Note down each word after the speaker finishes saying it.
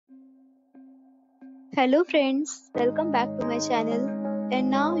Hello friends, welcome back to my channel. And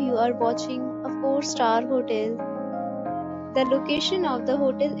now you are watching a 4-star hotel. The location of the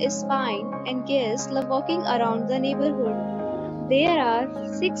hotel is fine and guests love walking around the neighborhood. There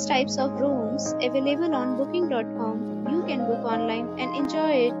are 6 types of rooms available on booking.com. You can book online and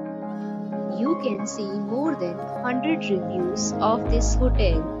enjoy it. You can see more than 100 reviews of this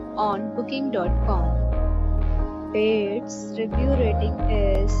hotel on booking.com. Its review rating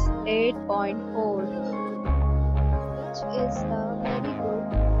is 8.4, which is very good.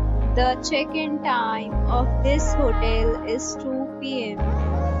 The check-in time of this hotel is 2 p.m.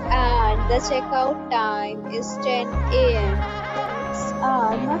 and the checkout time is 10 a.m. Pets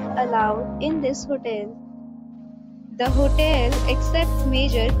are not allowed in this hotel. The hotel accepts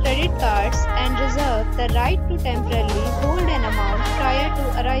major credit cards and reserves the right to temporarily hold an amount prior to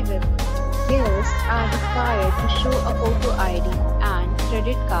arrival. Guests are required to show a photo ID and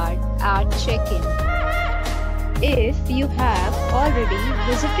credit card at check-in. If you have already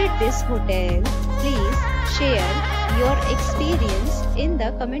visited this hotel, please share your experience in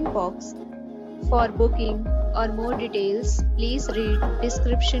the comment box. For booking or more details, please read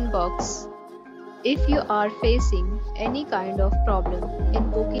description box. If you are facing any kind of problem in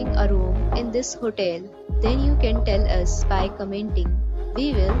booking a room in this hotel, then you can tell us by commenting.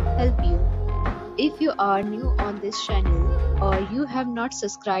 We will help you. If you are new on this channel or you have not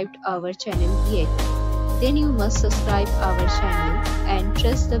subscribed our channel yet, then you must subscribe our channel and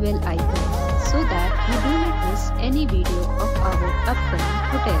press the bell icon so that you do not miss any video of our upcoming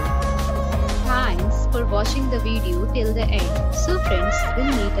hotel. Thanks for watching the video till the end. So friends, we'll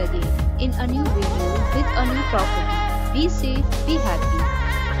meet again in a new video with a new property. Be safe, be happy.